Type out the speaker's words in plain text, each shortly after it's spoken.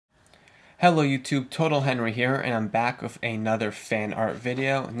Hello YouTube, Totalhenry here, and I'm back with another fan art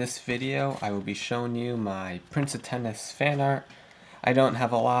video. In this video, I will be showing you my Prince of Tennis fan art. I don't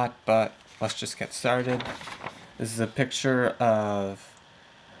have a lot, but let's just get started. This is a picture of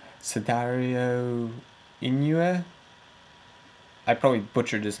Totalhenry. I probably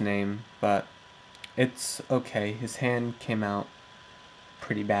butchered his name, but it's okay. His hand came out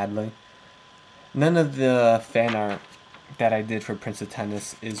pretty badly. None of the fan art that I did for Prince of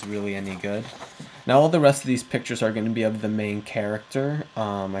Tennis is really any good. Now all the rest of these pictures are going to be of the main character.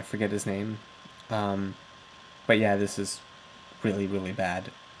 I forget his name. But yeah, this is really, really bad.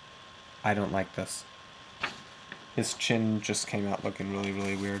 I don't like this. His chin just came out looking really,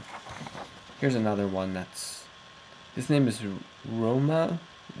 really weird. Here's another one that's... His name is Roma,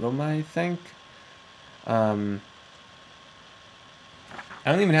 I think. I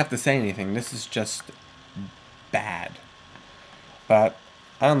don't even have to say anything. This is just bad. But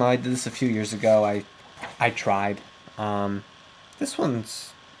I don't know, I did this a few years ago. I tried. This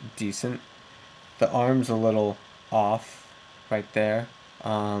one's decent. The arm's a little off right there.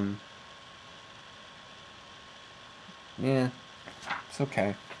 Yeah, it's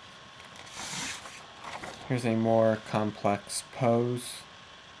okay. Here's a more complex pose.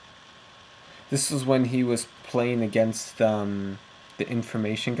 This is when he was playing against the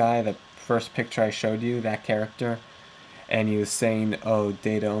information guy, the first picture I showed you, that character. And he was saying, oh,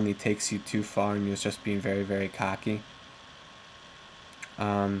 data only takes you too far, and he was just being very, very cocky.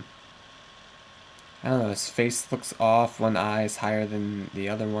 I don't know, his face looks off, one eye is higher than the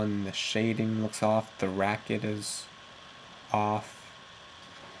other one, the shading looks off, the racket is off.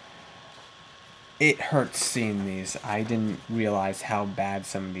 It hurts seeing these. I didn't realize how bad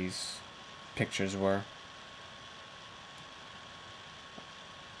some of these pictures were.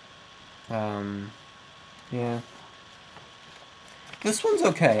 Yeah. This one's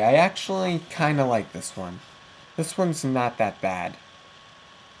okay. I actually kind of like this one. This one's not that bad.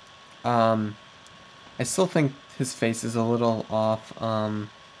 I still think his face is a little off. I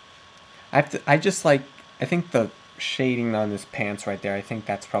think the shading on his pants right there, I think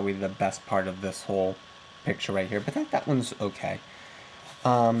that's probably the best part of this whole picture right here. But that one's okay.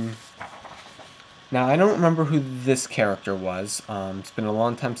 Now, I don't remember who this character was. It's been a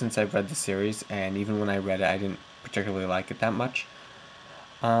long time since I've read the series, and even when I read it, I didn't particularly like it that much.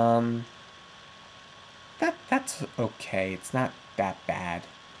 That's okay. It's not that bad.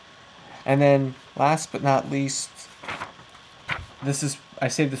 And then, last but not least, I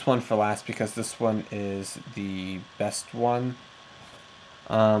saved this one for last because this one is the best one.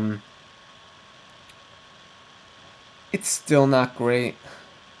 It's still not great.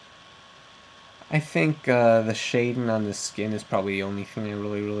 I think the shading on the skin is probably the only thing I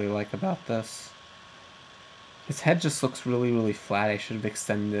really, really like about this. His head just looks really, really flat. I should have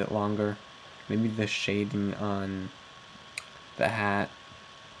extended it longer. Maybe the shading on the hat.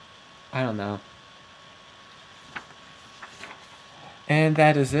 I don't know. And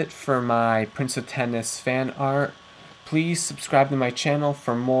that is it for my Prince of Tennis fan art. Please subscribe to my channel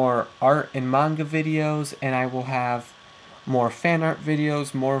for more art and manga videos, and I will have more fan art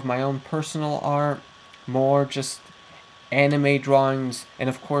videos, more of my own personal art, more just anime drawings, and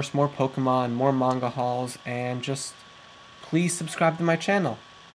of course more Pokemon, more manga hauls, and just please subscribe to my channel.